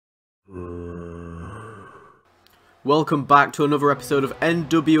Welcome back to another episode of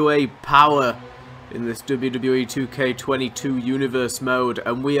NWA Power in this WWE 2K22 universe mode,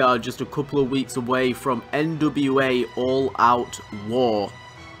 and we are just a couple of weeks away from NWA All Out War.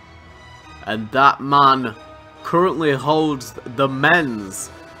 And that man currently holds the men's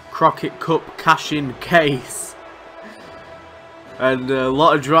Crockett Cup cash-in case. And a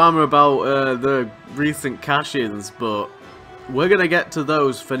lot of drama about the recent cash-ins, but we're going to get to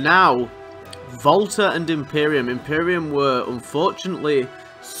those. For now, Volta and Imperium. Imperium were unfortunately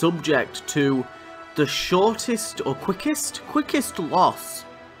subject to the shortest or quickest loss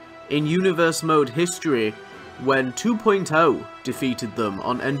in universe mode history when 2.0 defeated them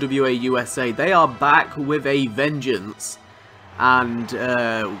on NWA USA. They are back with a vengeance, and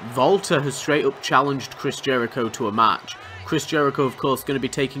Volta has straight up challenged Chris Jericho to a match. Chris Jericho, of course, going to be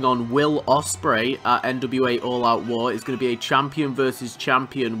taking on Will Ospreay at NWA All Out War. It's going to be a champion versus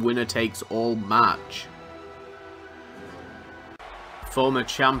champion, winner takes all match. Former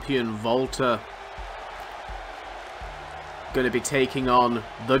champion Volta going to be taking on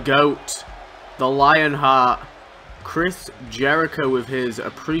the GOAT, the Lionheart, Chris Jericho with his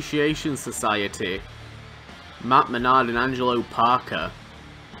Appreciation Society, Matt Menard and Angelo Parker.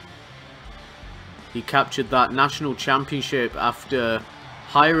 He captured that national championship after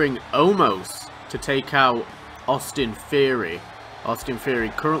hiring Omos to take out Austin Theory. Austin Theory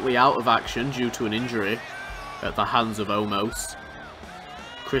currently out of action due to an injury at the hands of Omos.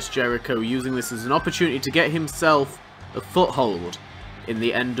 Chris Jericho using this as an opportunity to get himself a foothold in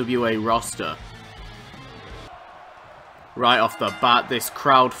the NWA roster. Right off the bat, this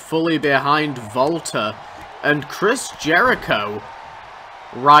crowd fully behind Volta, and Chris Jericho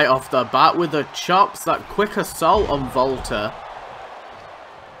right off the bat with the chops, that quick assault on Volta.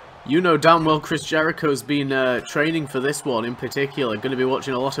 You know damn well Chris Jericho's been training for this one in particular. Going to be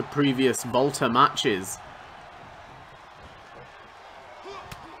watching a lot of previous Volta matches.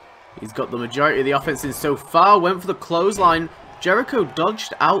 He's got the majority of the offense in so far. Went for the clothesline. Jericho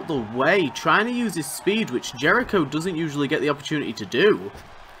dodged out the way, trying to use his speed, which Jericho doesn't usually get the opportunity to do.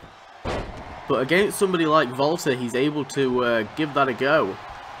 But against somebody like Volta, he's able to give that a go.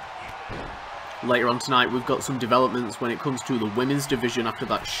 Later on tonight, we've got some developments when it comes to the women's division after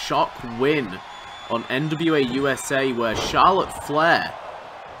that shock win on NWA USA, where Charlotte Flair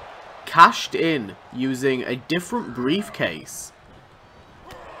cashed in using a different briefcase.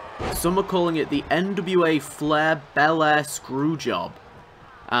 Some are calling it the NWA Flair Belair Screwjob.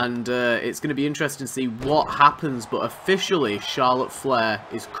 And it's going to be interesting to see what happens, but officially Charlotte Flair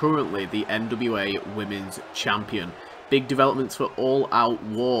is currently the NWA Women's Champion. Big developments for All Out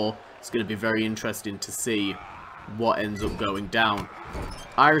War. It's going to be very interesting to see what ends up going down.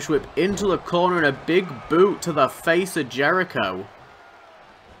 Irish whip into the corner and a big boot to the face of Jericho.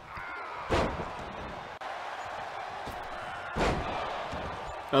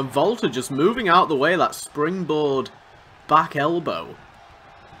 And Volta just moving out the way, that springboard back elbow.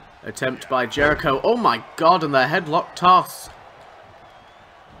 Attempt by Jericho. Oh my god, and the headlock toss.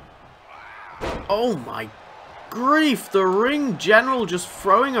 Oh my grief, the ring general just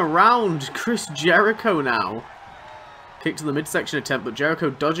throwing around Chris Jericho now. Kick to the midsection attempt, but Jericho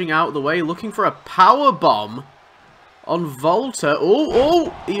dodging out of the way, looking for a power bomb on Volta.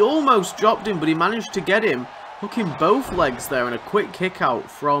 Oh, he almost dropped him, but he managed to get him. Hooking both legs there, and a quick kick out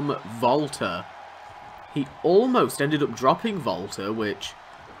from Volta. He almost ended up dropping Volta, which...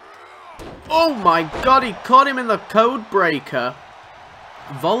 oh my god, he caught him in the code breaker.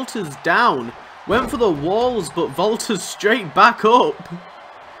 Volta's down. Went for the walls, but Volta's straight back up.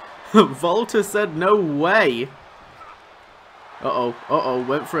 Volta said no way.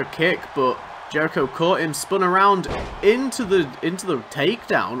 Went for a kick, but Jericho caught him, spun around into the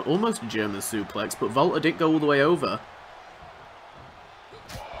takedown. Almost a German suplex, but Volta didn't go all the way over.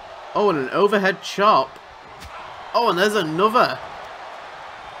 Oh, and an overhead chop. Oh, and there's another.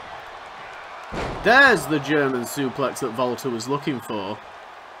 There's the German suplex that Volta was looking for.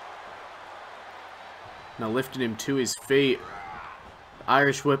 Now lifting him to his feet.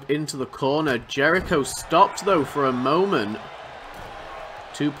 Irish whip into the corner. Jericho stopped though for a moment.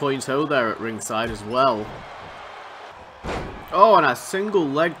 2.0 there at ringside as well. Oh, and a single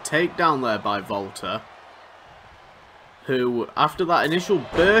leg takedown there by Volta. Who, after that initial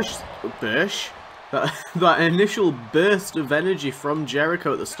that initial burst of energy from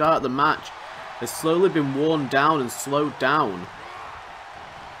Jericho at the start of the match, has slowly been worn down and slowed down.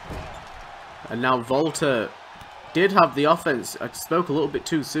 And now Volta did have the offense. I spoke a little bit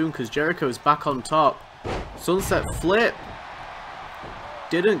too soon because Jericho's back on top. Sunset flip.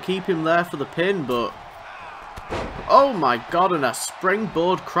 Didn't keep him there for the pin, but Oh my god, and a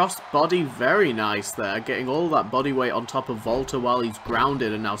springboard crossbody. Very nice there. Getting all that body weight on top of Volta while he's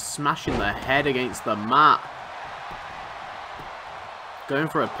grounded and now smashing the head against the mat. Going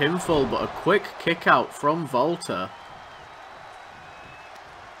for a pinfall, but a quick kick out from Volta.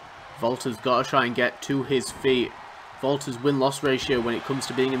 Volta's got to try and get to his feet. Volta's win-loss ratio when it comes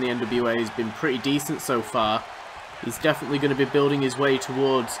to being in the NWA has been pretty decent so far. He's definitely going to be building his way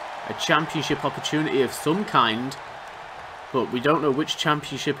towards a championship opportunity of some kind. But we don't know which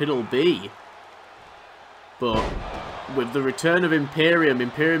championship it'll be. But with the return of Imperium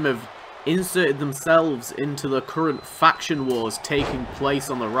have inserted themselves into the current faction wars taking place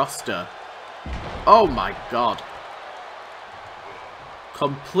on the roster. Oh my god.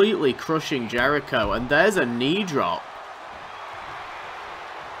 Completely crushing Jericho, and there's a knee drop.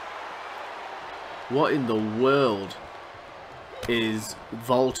 What in the world is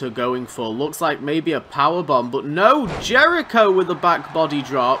Volta going for? Looks like maybe a powerbomb, but no, Jericho with a back body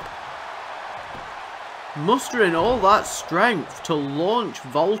drop. Mustering all that strength to launch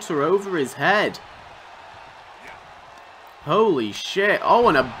Volta over his head. Holy shit. Oh,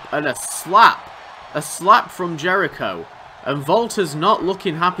 and a slap. A slap from Jericho. And Volta's not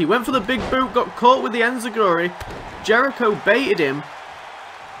looking happy. Went for the big boot, got caught with the enziguri. Jericho baited him.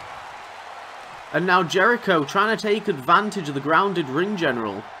 And now Jericho trying to take advantage of the grounded ring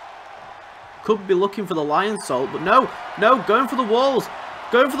general. Could be looking for the lion salt, but no, going for the walls.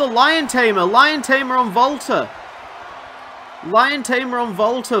 Going for the lion tamer. Lion tamer on Volta. Lion tamer on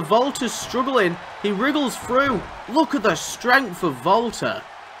Volta. Volta's struggling. He wriggles through. Look at the strength of Volta.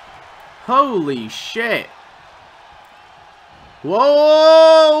 Holy shit.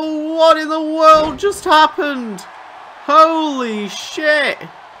 Whoa! What in the world just happened? Holy shit.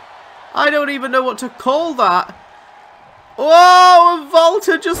 I don't even know what to call that. Whoa! And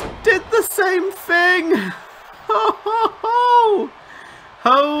Volta just did the same thing. Ho ho ho!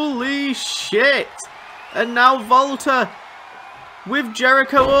 Holy shit. And now Volta with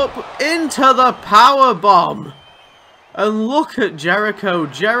Jericho up into the powerbomb. And look at Jericho.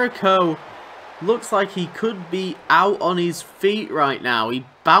 Jericho looks like he could be out on his feet right now. He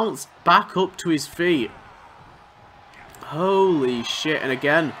bounced back up to his feet. Holy shit. And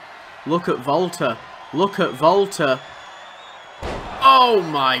again, look at Volta. Look at Volta. Oh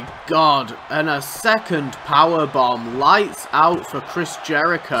my god. And a second powerbomb. Lights out for Chris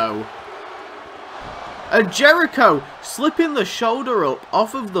Jericho. And Jericho slipping the shoulder up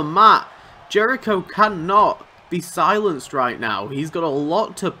off of the mat. Jericho cannot be silenced right now. He's got a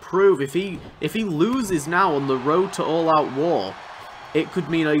lot to prove. If he loses now on the road to All Out War, it could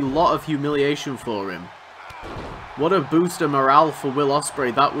mean a lot of humiliation for him. What a boost of morale for Will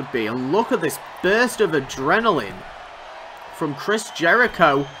Ospreay that would be. And look at this burst of adrenaline from Chris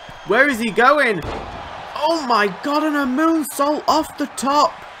Jericho. Where is he going? Oh my god, and a moonsault off the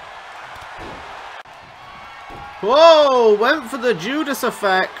top. Whoa, went for the Judas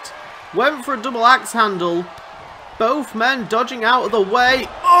effect. Went for a double axe handle. Both men dodging out of the way.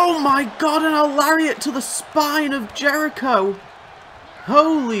 Oh my god, and a lariat to the spine of Jericho.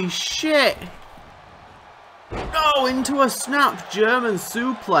 Holy shit. Oh, into a snap German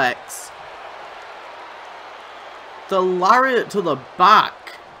suplex. The lariat to the back.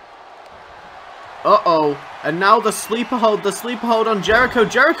 Uh-oh. And now the sleeper hold on Jericho.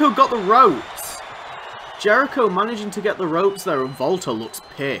 Jericho got the ropes. Jericho managing to get the ropes there, and Volta looks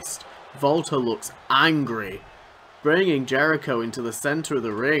pissed. Volta looks angry. Bringing Jericho into the center of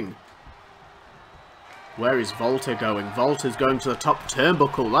the ring. Where is Volta going? Volta's going to the top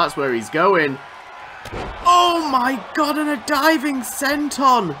turnbuckle. That's where he's going. Oh my god, and a diving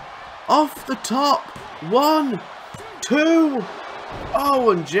senton off the top. 1, 2. Oh,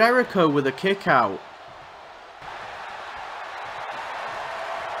 and Jericho with a kick out.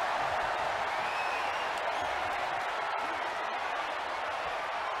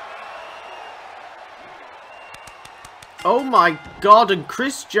 Oh my god, and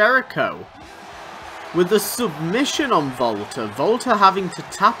Chris Jericho with the submission on Volta. Volta having to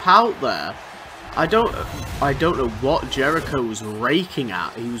tap out there. I don't know what Jericho was raking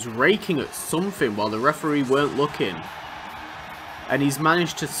at. He was raking at something while the referee weren't looking. And he's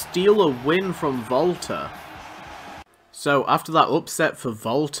managed to steal a win from Volta. So after that upset for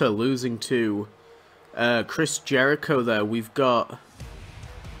Volta losing to Chris Jericho there, we've got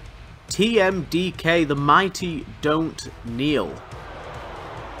TMDK, the Mighty Don't Kneel.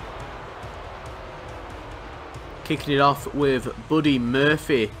 Kicking it off with Buddy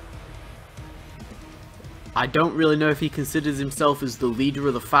Murphy. I don't really know if he considers himself as the leader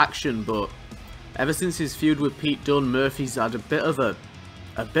of the faction, but ever since his feud with Pete Dunne, Murphy's had a bit of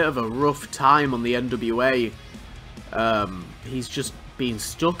a rough time on the NWA. He's just been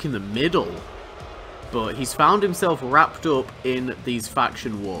stuck in the middle. But he's found himself wrapped up in these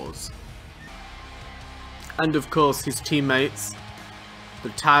faction wars. And of course his teammates, the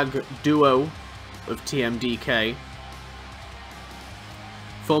tag duo of TMDK,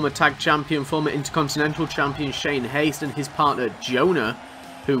 former tag champion, former Intercontinental champion Shane Haste, and his partner Jonah,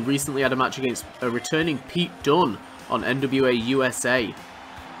 who recently had a match against a returning Pete Dunne on NWA USA.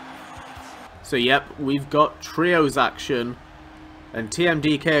 So yep, we've got trios action, and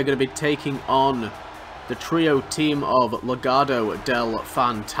TMDK are going to be taking on the trio team of Legado del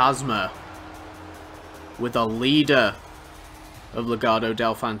Fantasma, with a leader of Legado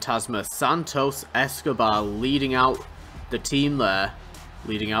del Fantasma, Santos Escobar, leading out the team there.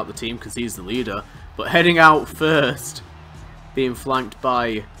 Leading out the team because he's the leader, but heading out first, being flanked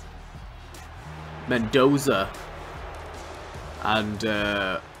by Mendoza and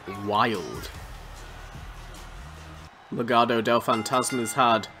Wild. Legado del Fantasma has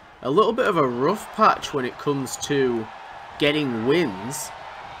had a little bit of a rough patch when it comes to getting wins.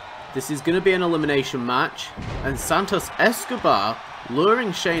 This is going to be an elimination match, and Santos Escobar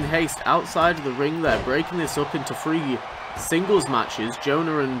luring Shane Haste outside of the ring there, breaking this up into 3 singles matches.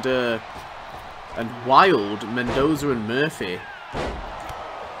 Jonah and Wild, Mendoza and Murphy,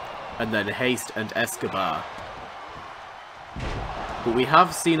 and then Haste and Escobar. But we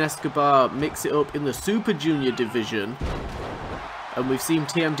have seen Escobar mix it up in the Super Junior division, and we've seen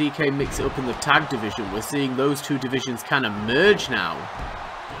TMDK mix it up in the tag division. We're seeing those 2 divisions kind of merge now.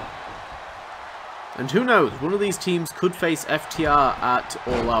 And who knows, one of these teams could face FTR at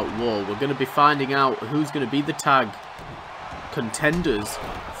All Out War. We're going to be finding out who's going to be the tag contenders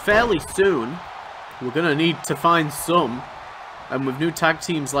fairly soon. We're going to need to find some. And with new tag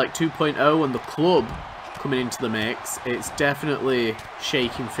teams like 2.0 and the Club coming into the mix, it's definitely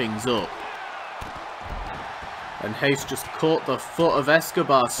shaking things up. And Haste just caught the foot of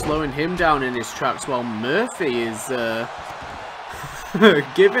Escobar, slowing him down in his tracks, while Murphy is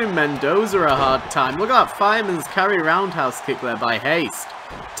giving Mendoza a hard time. Look at that fireman's carry roundhouse kick there by Haste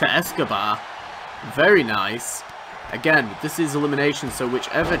to Escobar. Very nice. Again, this is elimination, so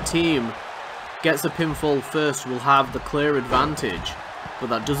whichever team gets a pinfall first will have the clear advantage. But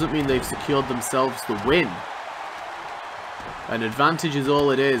that doesn't mean they've secured themselves the win. An advantage is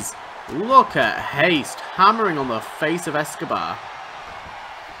all it is. Look at Haste hammering on the face of Escobar.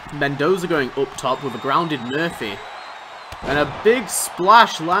 Mendoza going up top with a grounded Murphy. And a big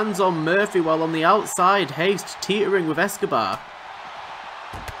splash lands on Murphy, while on the outside, Haste teetering with Escobar.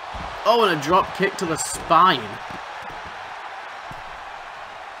 Oh, and a drop kick to the spine.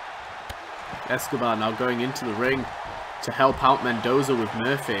 Escobar now going into the ring to help out Mendoza with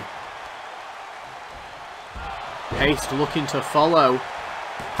Murphy. Haste looking to follow.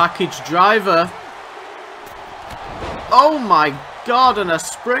 Package driver. Oh my god, and a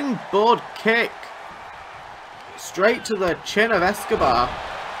springboard kick. Straight to the chin of Escobar.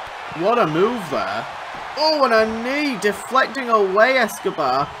 What a move there. Oh, and a knee deflecting away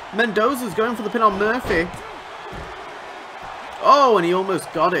Escobar. Mendoza's going for the pin on Murphy. Oh, and he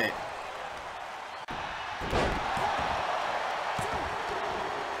almost got it.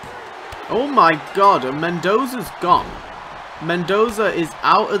 Oh my god, and Mendoza's gone. Mendoza is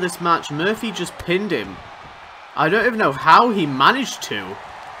out of this match. Murphy just pinned him. I don't even know how he managed to.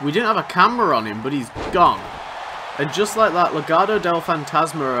 We didn't have a camera on him, but he's gone. And just like that, Legado del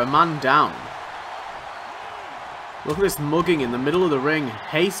Fantasma are a man down. Look at this mugging in the middle of the ring.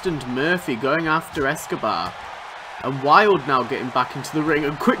 Haste and Murphy going after Escobar. And Wild now getting back into the ring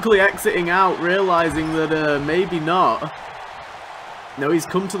and quickly exiting out, realizing that maybe not. No, he's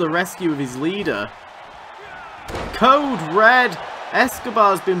come to the rescue of his leader. Code Red!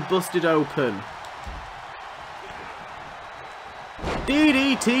 Escobar's been busted open.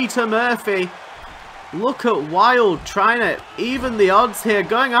 DDT to Murphy. Look at Wild trying to even the odds here,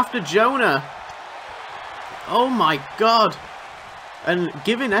 going after Jonah. Oh my god. And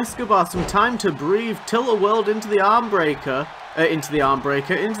giving Escobar some time to breathe. Tilt-a-whirl into the arm breaker. Into the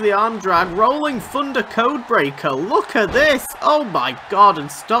arm drag. Rolling Thunder Code Breaker. Look at this. Oh my god.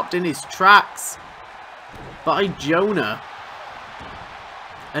 And stopped in his tracks by Jonah.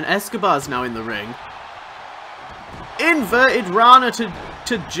 And Escobar's now in the ring. Inverted Rana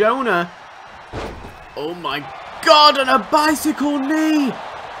to Jonah. Oh my god, and a bicycle knee!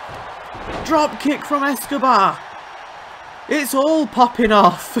 Drop kick from Escobar. It's all popping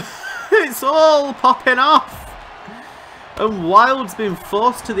off. It's all popping off. And Wild's been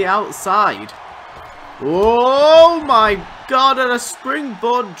forced to the outside. Oh my god, and a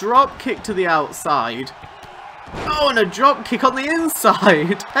springboard drop kick to the outside. Oh, and a drop kick on the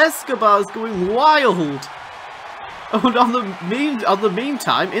inside. Escobar's going wild. And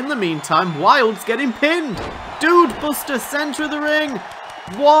in the meantime, Wild's getting pinned. Dude Buster, center of the ring.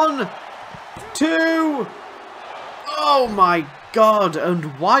 1, 2. Oh my god.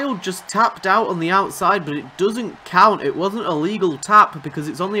 And Wild just tapped out on the outside, but it doesn't count. It wasn't a legal tap because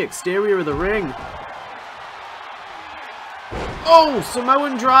it's on the exterior of the ring. Oh,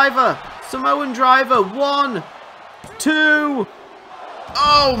 Samoan driver. Samoan driver. 1, 2.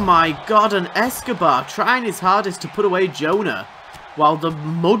 Oh my god, and Escobar trying his hardest to put away Jonah, while the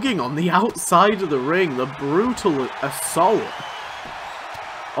mugging on the outside of the ring, the brutal assault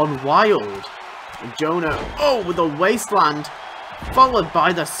on Wild. And Jonah, oh, with a wasteland, followed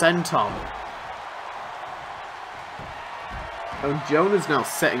by the senton. And Jonah's now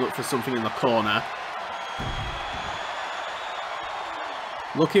setting up for something in the corner.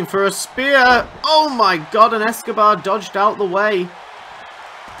 Looking for a spear. Oh my god, and Escobar dodged out the way.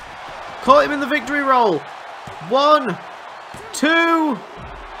 Caught him in the victory roll. 1, 2.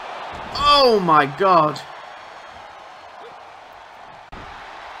 Oh my god.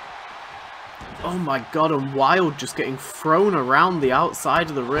 Oh my god, and Wild just getting thrown around the outside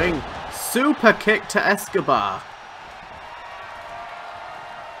of the ring. Super kick to Escobar.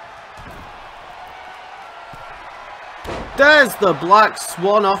 There's the Black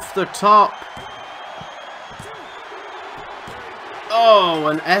Swan off the top. Oh,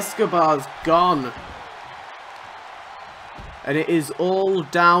 and Escobar's gone. And it is all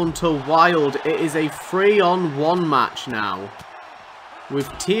down to Wild. It is a 3-on-1 match now. With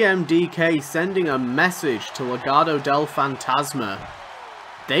TMDK sending a message to Legado del Fantasma.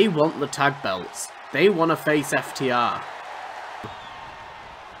 They want the tag belts. They want to face FTR.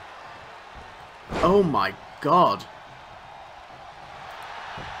 Oh my god.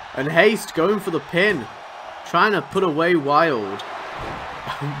 And Haste going for the pin. Trying to put away Wild.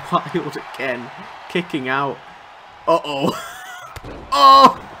 Wild again, kicking out. Uh-oh.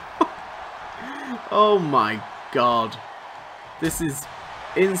 Oh! Oh my god. This is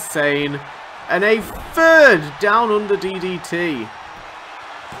insane. And a third down under DDT.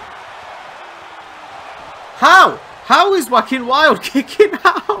 How? How is Whacking Wild kicking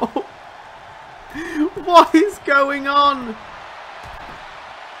out? What is going on?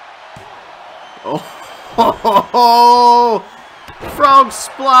 Oh, ho, ho, ho. Frog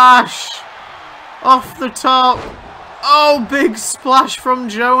splash off the top. Oh, big splash from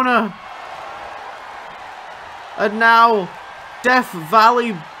Jonah. And now Death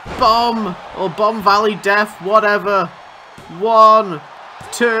Valley Bomb, or Bomb Valley Death, whatever. 1,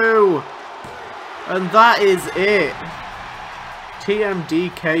 2, and that is it.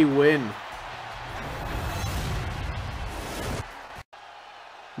 TMDK win.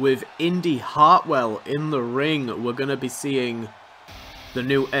 With Indy Hartwell in the ring, we're going to be seeing the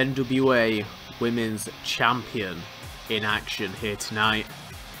new NWA Women's Champion in action here tonight.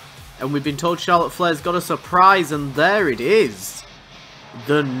 And we've been told Charlotte Flair's got a surprise, and there it is.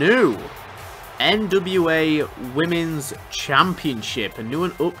 The new NWA Women's Championship, a new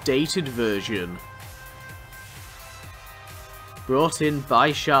and updated version. Brought in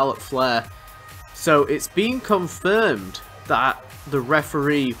by Charlotte Flair. So it's been confirmed that the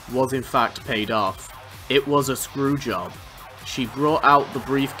referee was in fact paid off. It was a screw job. She brought out the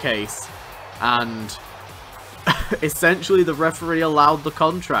briefcase and essentially the referee allowed the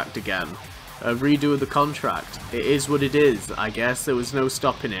contract again. A redo of the contract. It is what it is, I guess. There was no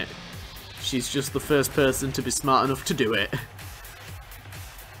stopping it. She's just the first person to be smart enough to do it.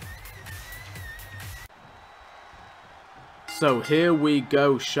 So here we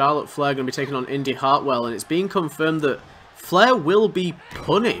go. Charlotte Flair going to be taking on Indy Hartwell, and it's been confirmed that Flair will be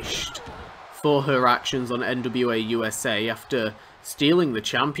punished for her actions on NWA USA after stealing the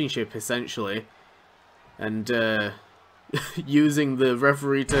championship, essentially, and using the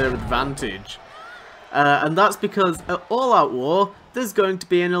referee to her advantage. And that's because at All Out War, there's going to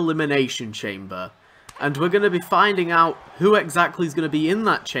be an elimination chamber. And we're going to be finding out who exactly is going to be in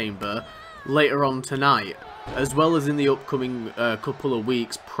that chamber later on tonight. As well as in the upcoming couple of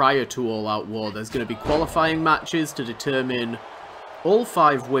weeks prior to All Out War, there's going to be qualifying matches to determine all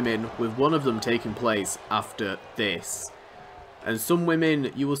 5 women, with one of them taking place after this. And some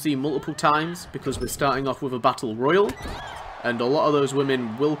women you will see multiple times, because we're starting off with a Battle Royal, and a lot of those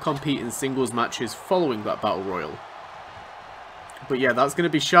women will compete in singles matches following that Battle Royal. But yeah, that's going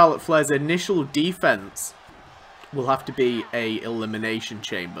to be Charlotte Flair's initial defense. Will have to be a elimination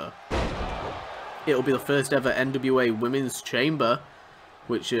chamber. It'll be the first ever NWA Women's Chamber,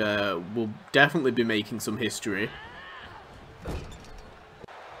 which will definitely be making some history.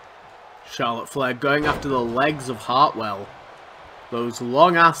 Charlotte Flair going after the legs of Hartwell. Those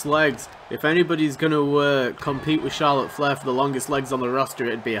long-ass legs. If anybody's going to compete with Charlotte Flair for the longest legs on the roster,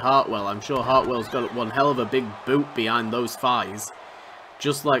 it'd be Hartwell. I'm sure Hartwell's got one hell of a big boot behind those thighs.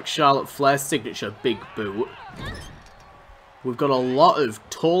 Just like Charlotte Flair's signature big boot. We've got a lot of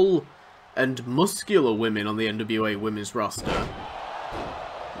tall and muscular women on the NWA women's roster.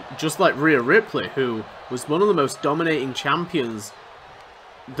 Just like Rhea Ripley, who was one of the most dominating champions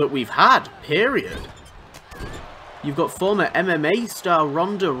that we've had, period. You've got former MMA star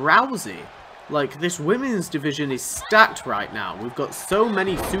Ronda Rousey. Like, this women's division is stacked right now. We've got so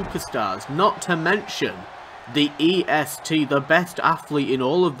many superstars, not to mention the EST, the best athlete in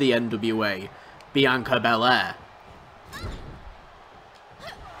all of the NWA, Bianca Belair.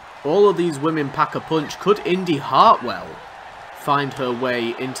 All of these women pack a punch. Could Indy Hartwell find her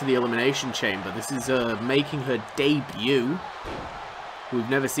way into the Elimination Chamber? This is making her debut. We've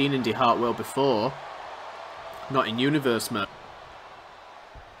never seen Indy Hartwell before. Not in Universe mode.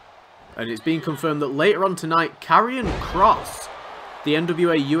 And it's been confirmed that later on tonight, Karrion Kross, the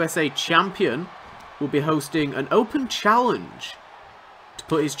NWA USA Champion, will be hosting an open challenge to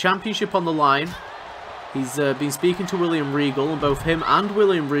put his championship on the line. He's been speaking to William Regal, and both him and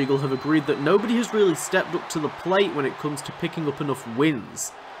William Regal have agreed that nobody has really stepped up to the plate when it comes to picking up enough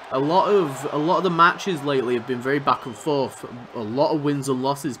wins. A lot of the matches lately have been very back and forth, a lot of wins and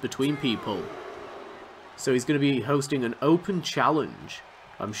losses between people. So he's going to be hosting an open challenge.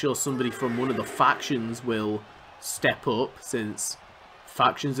 I'm sure somebody from one of the factions will step up, since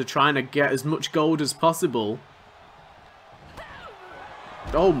factions are trying to get as much gold as possible.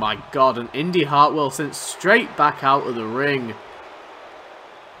 Oh my god, and Indy Hartwell sent straight back out of the ring.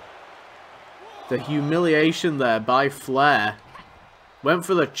 The humiliation there by Flair. Went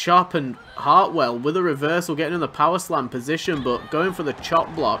for the chop, and Hartwell with a reversal getting in the power slam position, but going for the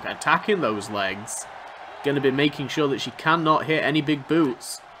chop block, attacking those legs. Going to be making sure that she cannot hit any big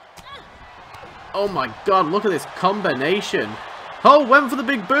boots. Oh my god, look at this combination. Oh, went for the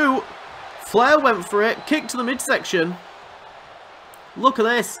big boot. Flair went for it. Kick to the midsection. Look at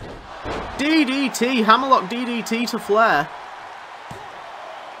this. DDT, hammerlock DDT to Flair.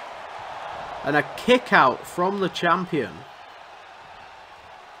 And a kick out from the champion.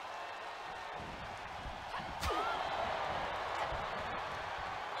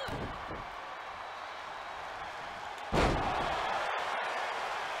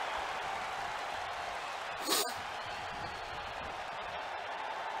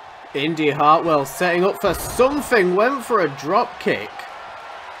 Indy Hartwell setting up for something, went for a drop kick.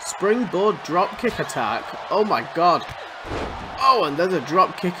 Springboard drop kick attack. Oh my god. Oh, and there's a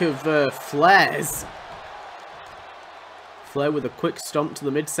drop kick of Flair's. Flair with a quick stomp to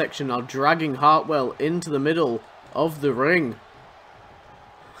the midsection, now dragging Hartwell into the middle of the ring.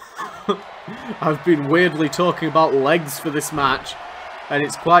 I've been weirdly talking about legs for this match, and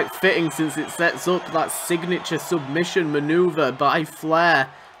it's quite fitting since it sets up that signature submission maneuver by Flair.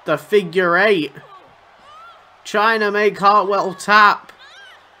 The figure 8. Trying to make Hartwell tap.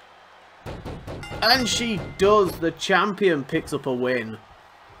 And she does. The champion picks up a win.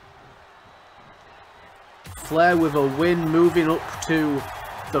 Flair with a win, moving up to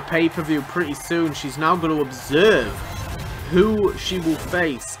the pay-per-view pretty soon. She's now going to observe who she will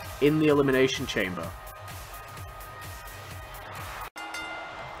face in the Elimination Chamber.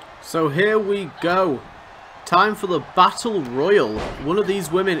 So here we go. Time for the Battle Royal. One of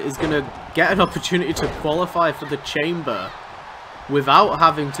these women is going to get an opportunity to qualify for the Chamber without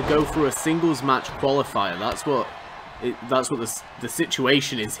having to go through a singles match qualifier. That's what the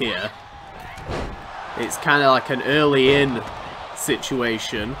situation is here. It's kind of like an early in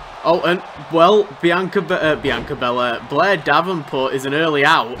situation. Oh, and well, Bianca Belair, Blair Davenport is an early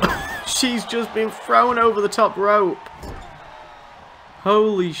out. She's just been thrown over the top rope.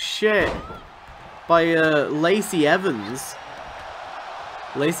 Holy shit. By Lacey Evans.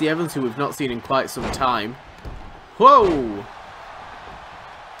 Lacey Evans, who we've not seen in quite some time. Whoa!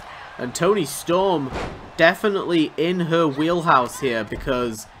 And Toni Storm definitely in her wheelhouse here,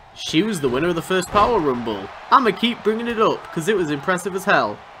 because she was the winner of the first Power Rumble. I'm gonna keep bringing it up because it was impressive as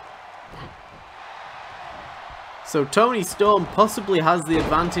hell. So Toni Storm possibly has the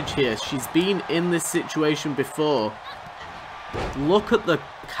advantage here. She's been in this situation before. Look at the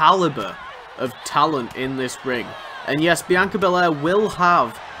caliber of talent in this ring. And yes, Bianca Belair will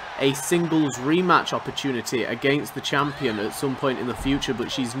have a singles rematch opportunity against the champion at some point in the future,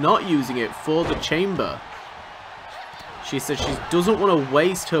 but she's not using it for the Chamber. She says she doesn't want to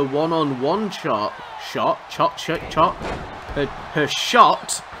waste her one-on-one her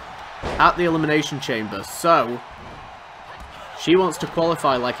shot at the Elimination Chamber, so she wants to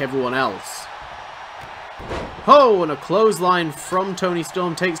qualify like everyone else. Oh, and a clothesline from Toni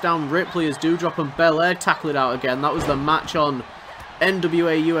Storm takes down Ripley as Doudrop and Belair tackle it out again. That was the match on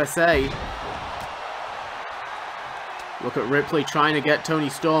NWA USA. Look at Ripley trying to get Toni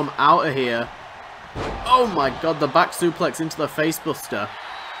Storm out of here. Oh my god, the back suplex into the facebuster.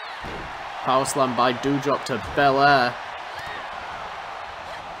 Power slam by Doudrop to Belair.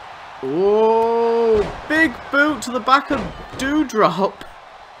 Oh, big boot to the back of Doudrop.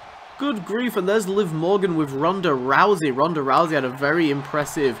 Good grief, and there's Liv Morgan with Ronda Rousey. Ronda Rousey had a very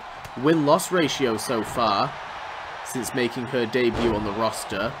impressive win-loss ratio so far since making her debut on the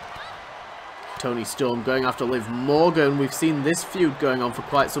roster. Toni Storm going after Liv Morgan. We've seen this feud going on for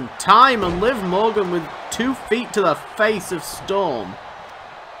quite some time, and Liv Morgan with 2 feet to the face of Storm.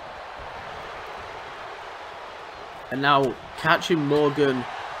 And now catching Morgan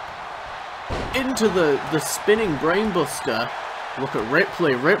into the spinning brainbuster. Look at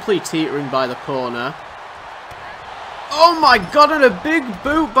Ripley. Ripley teetering by the corner. Oh my god, and a big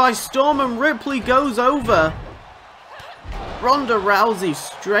boot by Storm, and Ripley goes over. Ronda Rousey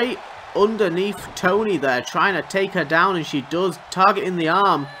straight underneath Toni there, trying to take her down, and she does, targeting the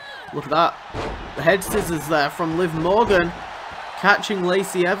arm. Look at that. The head scissors there from Liv Morgan, catching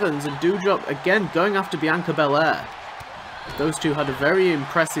Lacey Evans, and Doudrop again going after Bianca Belair. Those two had a very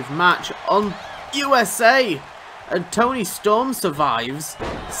impressive match on USA. And Toni Storm survives,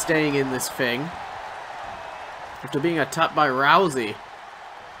 staying in this thing, after being attacked by Rousey.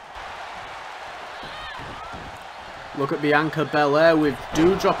 Look at Bianca Belair with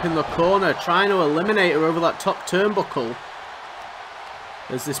Doudrop in the corner, trying to eliminate her over that top turnbuckle.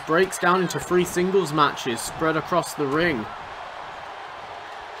 As this breaks down into 3 singles matches spread across the ring.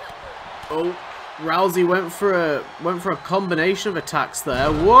 Oh, Rousey went for a combination of attacks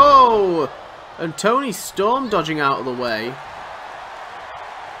there. Whoa! And Toni Storm dodging out of the way.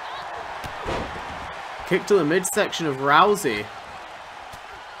 Kick to the midsection of Rousey.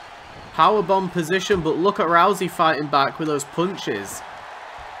 Powerbomb position, but look at Rousey fighting back with those punches.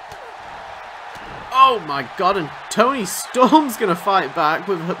 Oh my god, and Toni Storm's going to fight back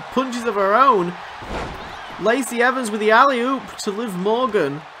with her punches of her own. Lacey Evans with the alley-oop to Liv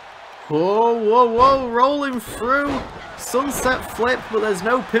Morgan. Whoa, whoa, whoa, rolling through. Sunset flip, but there's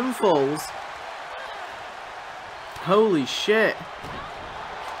no pinfalls. Holy shit.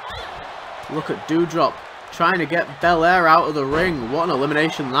 Look at Doudrop trying to get Belair out of the ring. What an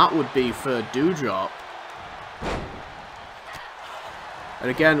elimination that would be for Doudrop.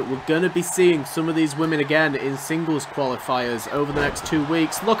 And again, we're going to be seeing some of these women again in singles qualifiers over the next 2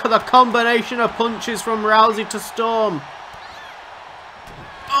 weeks. Look at the combination of punches from Rousey to Storm.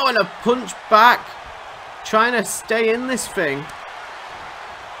 Oh, and a punch back. Trying to stay in this thing.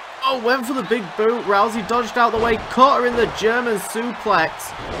 Oh, went for the big boot. Rousey dodged out the way. Caught her in the German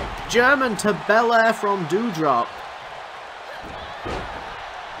suplex. German to Belair from Doudrop.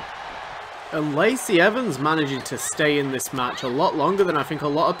 And Lacey Evans managing to stay in this match a lot longer than I think a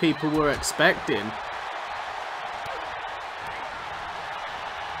lot of people were expecting.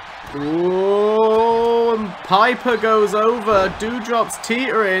 Whoa, and Piper goes over. Doudrop's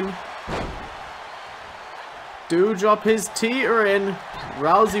teetering. Doudrop is teetering.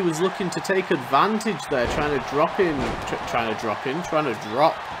 Rousey was looking to take advantage there, trying to drop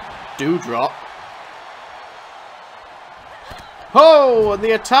Doudrop. Oh, and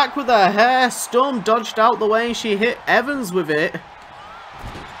the attack with her hair. Storm dodged out the way and she hit Evans with it.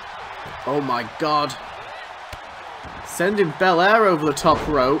 Oh my god. Sending Belair over the top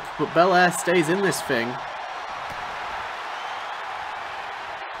rope, but Belair stays in this thing.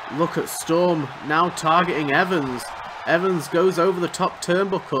 Look at Storm now targeting Evans. Evans goes over the top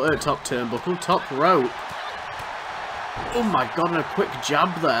rope. Oh my god, and a quick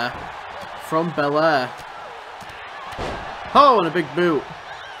jab there from Belair. Oh, and a big boot.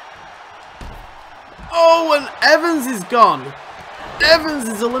 Oh, and Evans is gone. Evans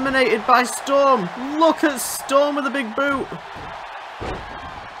is eliminated by Storm. Look at Storm with a big boot.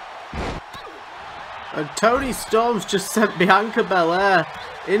 And Toni Storm's just sent Bianca Belair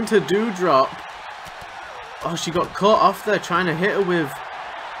into Doudrop. Oh, she got caught off there trying to hit her with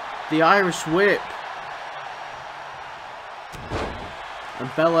the Irish whip.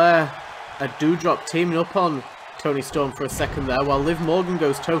 And Belair and Doudrop teaming up on Toni Storm for a second there, while Liv Morgan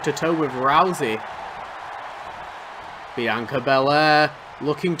goes toe-to-toe with Rousey. Bianca Belair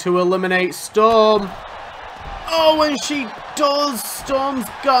looking to eliminate Storm. Oh, and she does! Storm's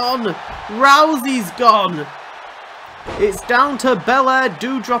gone! Rousey's gone! It's down to Belair,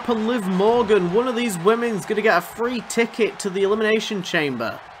 Doudrop and Liv Morgan. One of these women's going to get a free ticket to the Elimination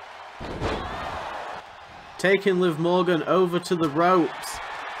Chamber. Taking Liv Morgan over to the ropes.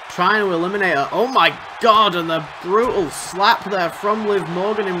 trying to eliminate her. Oh my god, and the brutal slap there from Liv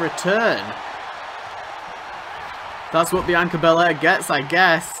Morgan in return. That's what Bianca Belair gets, I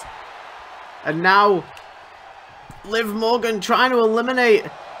guess. And now, Liv Morgan trying to eliminate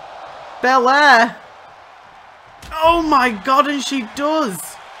Belair. Oh my god, and she does.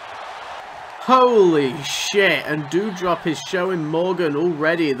 Holy shit, and Doudrop is showing Morgan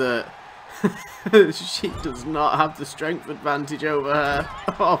already that she does not have the strength advantage over her.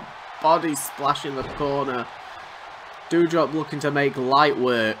 Oh, body splash in the corner. Doudrop looking to make light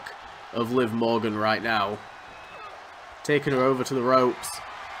work of Liv Morgan right now. Taking her over to the ropes.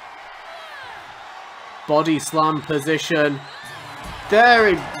 Body slam position. There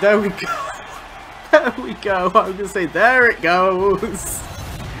we go. There we go. I was going to say, there it goes.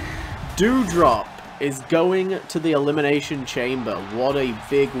 Doudrop is going to the Elimination Chamber. What a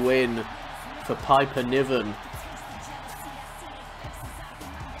big win for Piper Niven.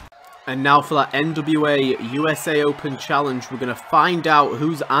 And now for that NWA USA Open Challenge, we're going to find out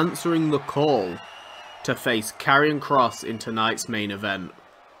who's answering the call to face Karrion Kross in tonight's main event.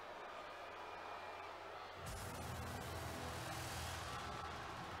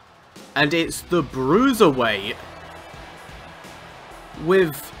 And it's the Bruiserweight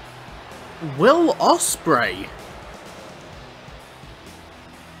with Will Ospreay.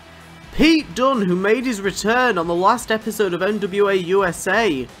 Pete Dunne, who made his return on the last episode of NWA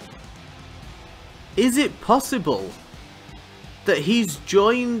USA. Is it possible that he's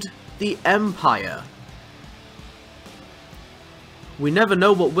joined the Empire? We never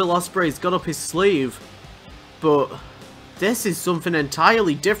know what Will Ospreay's got up his sleeve, but this is something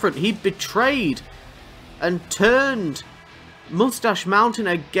entirely different. He betrayed and turned Mustache Mountain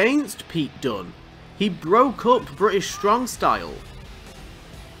against Pete Dunne. He broke up British Strong Style.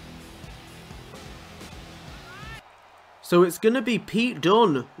 So it's going to be Pete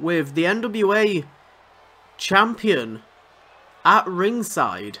Dunne with the NWA champion at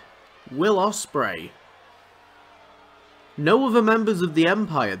ringside, Will Ospreay. No other members of the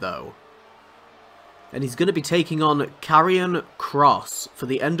Empire though. And he's going to be taking on Karrion Kross for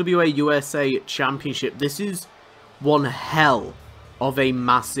the NWA USA Championship. This is one hell of a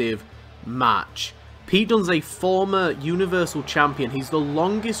massive match. Pete Dunne's a former Universal Champion. He's the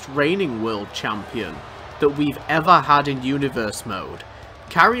longest reigning World Champion that we've ever had in Universe Mode.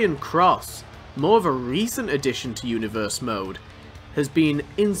 Karrion Kross, more of a recent addition to Universe Mode, has been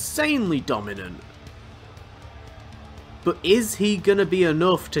insanely dominant. But is he going to be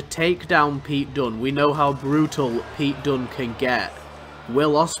enough to take down Pete Dunne? We know how brutal Pete Dunne can get.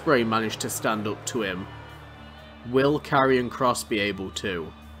 Will Ospreay manage to stand up to him? Will Karrion Kross be able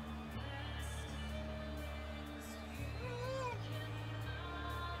to?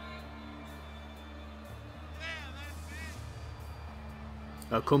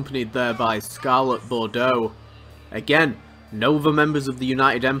 Accompanied there by Scarlett Bordeaux. Again, no other members of the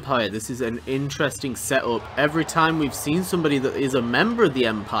United Empire. This is an interesting setup. Every time we've seen somebody that is a member of the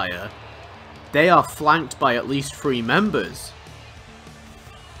Empire, they are flanked by at least 3 members.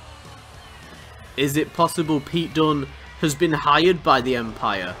 Is it possible Pete Dunne has been hired by the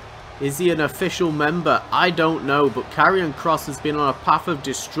Empire? Is he an official member? I don't know, but Karrion Kross has been on a path of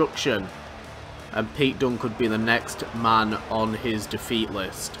destruction, and Pete Dunne could be the next man on his defeat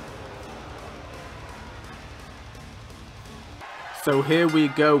list. So here we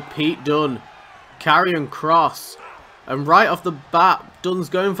go, Pete Dunne, Karrion Kross, and right off the bat, Dunne's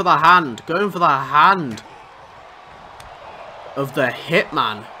going for the hand of the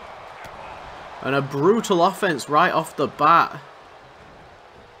Hitman, and a brutal offense right off the bat.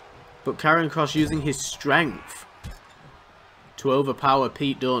 But Karrion Kross using his strength to overpower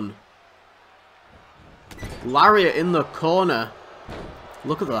Pete Dunne. Lariat in the corner.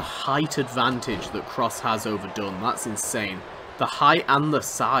 Look at the height advantage that Kross has over Dunne. That's insane. The height and the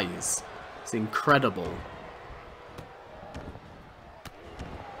size. It's incredible.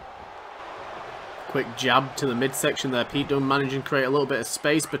 Quick jab to the midsection there. Pete Dunne managing to create a little bit of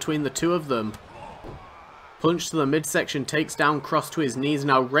space between the two of them. Punch to the midsection, takes down Kross to his knees,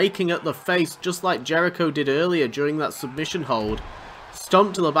 now raking at the face just like Jericho did earlier during that submission hold.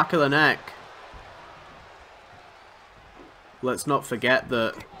 Stomp to the back of the neck. Let's not forget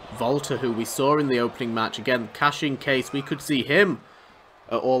that Volta, who we saw in the opening match, again, cashing case, we could see him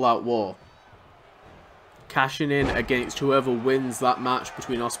at All Out War. Cashing in against whoever wins that match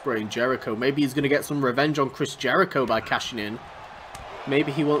between Ospreay and Jericho. Maybe he's going to get some revenge on Chris Jericho by cashing in.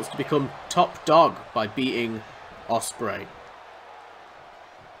 Maybe he wants to become top dog by beating Ospreay.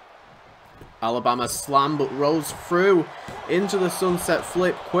 Alabama slam, but rolls through into the sunset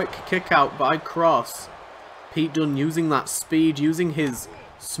flip. Quick kick out by Kross. Pete Dunne using that speed, using his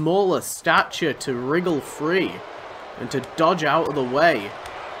smaller stature to wriggle free and to dodge out of the way.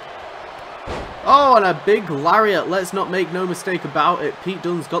 Oh, and a big lariat. Let's not make no mistake about it. Pete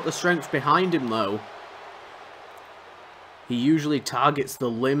Dunne's got the strength behind him, though. He usually targets the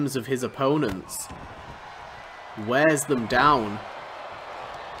limbs of his opponents. Wears them down.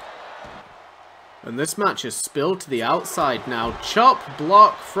 And this match has spilled to the outside now. Chop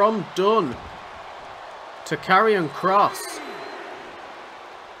block from Dunne to Karrion Kross.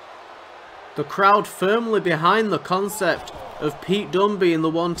 The crowd firmly behind the concept of Pete Dunne being the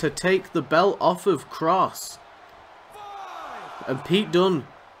one to take the belt off of Kross. And Pete Dunne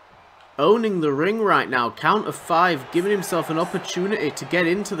owning the ring right now. Count of 5, giving himself an opportunity to get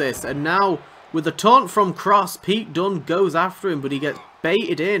into this. And now, with the taunt from Kross, Pete Dunne goes after him, but he gets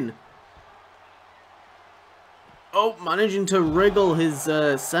baited in. Oh, managing to wriggle his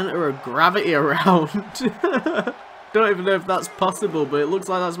center of gravity around. Don't even know if that's possible, but it looks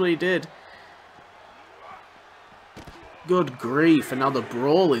like that's what he did. Good grief, and now the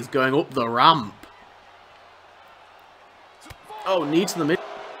brawl is going up the ramp. Oh, knee to the mid.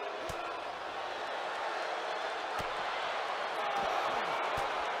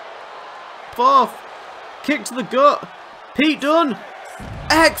 Fourth. Kick to the gut. Pete Dunne.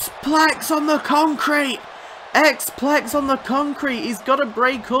 X-Plex on the concrete. X-Plex on the concrete. He's got to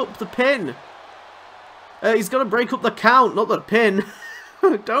break up the pin. He's got to break up the count, not the pin.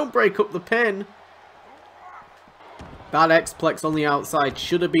 Don't break up the pin. That X-Plex on the outside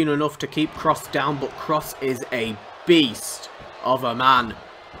should have been enough to keep Kross down, but Kross is a beast of a man.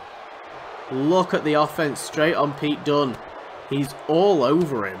 Look at the offense straight on Pete Dunne. He's all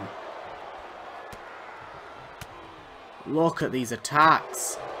over him. Look at these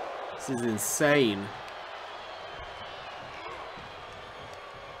attacks. This is insane.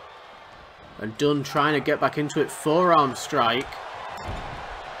 And Dunne trying to get back into it. Forearm strike.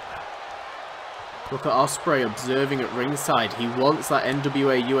 Look at Ospreay observing at ringside. He wants that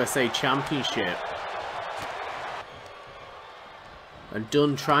NWA USA Championship. And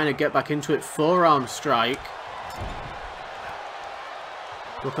Dunne trying to get back into it. Forearm strike.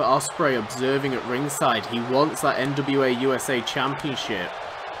 Look at Ospreay observing at ringside. He wants that NWA USA Championship.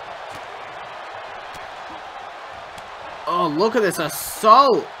 Oh, look at this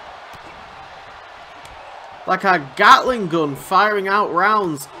assault! Like a Gatling gun firing out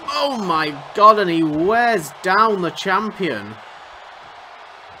rounds. Oh my god, and he wears down the champion.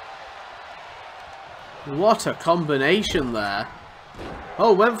 What a combination there.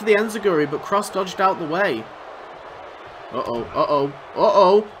 Oh, went for the Enziguri, but Kross dodged out the way. Uh-oh, uh-oh,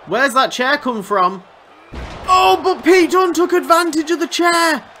 uh-oh. Where's that chair come from? Oh, but Pete Dunne took advantage of the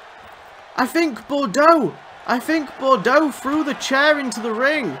chair. I think Bordeaux threw the chair into the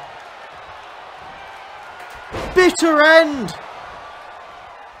ring. Bitter end!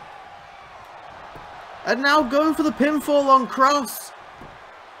 And now going for the pinfall on Kross.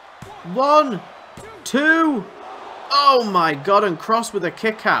 1, 2. Oh my god, and Kross with a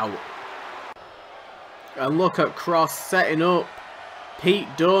kick out. And look at Kross setting up Pete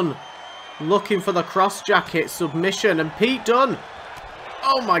Dunne. Looking for the cross jacket submission, and Pete Dunne,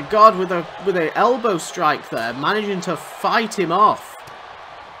 oh my god, with a elbow strike there, managing to fight him off.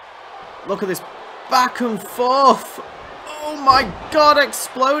 Look at this back and forth. Oh my god,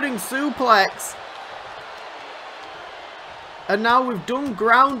 exploding suplex. And now we've done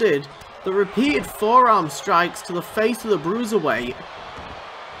grounded. The repeated forearm strikes to the face of the bruiserweight.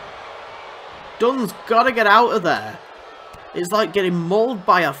 Dunne's got to get out of there. It's like getting mauled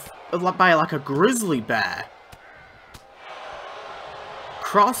by like a grizzly bear.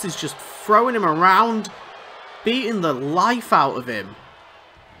 Kross is just throwing him around, beating the life out of him.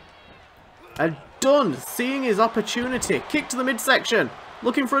 And Dunne, seeing his opportunity, kick to the midsection,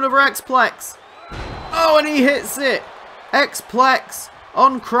 looking for another X-Plex. Oh, and he hits it. X-Plex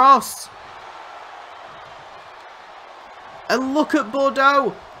on Kross. And look at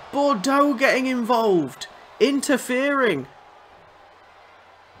Bordeaux. Bordeaux getting involved, interfering.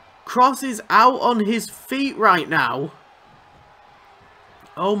 Kross is out on his feet right now.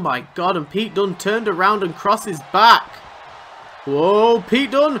 Oh my god, and Pete Dunne turned around and Kross is back. Whoa,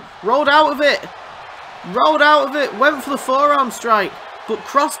 Pete Dunne rolled out of it. Rolled out of it, went for the forearm strike, but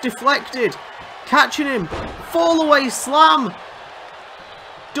Kross deflected, catching him. Fall away slam.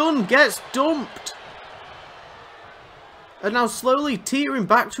 Dunne gets dumped. And now slowly teetering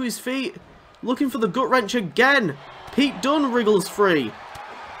back to his feet, looking for the gut wrench again. Pete Dunne wriggles free.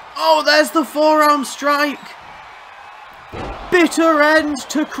 Oh, there's the forearm strike. Bitter end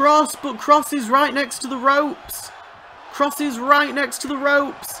to Kross, but Kross is right next to the ropes. Kross is right next to the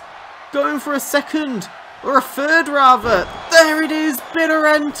ropes. Going for a second, or a third rather. There it is! Bitter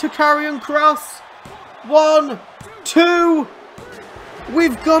end to Karrion Kross. 1, 2.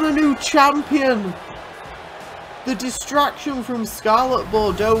 We've got a new champion. The distraction from Scarlett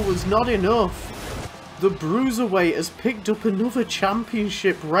Bordeaux was not enough. The Bruiserweight has picked up another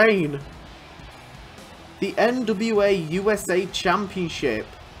championship reign. The NWA USA Championship,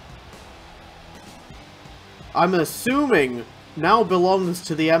 I'm assuming, now belongs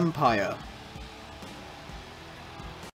to the Empire.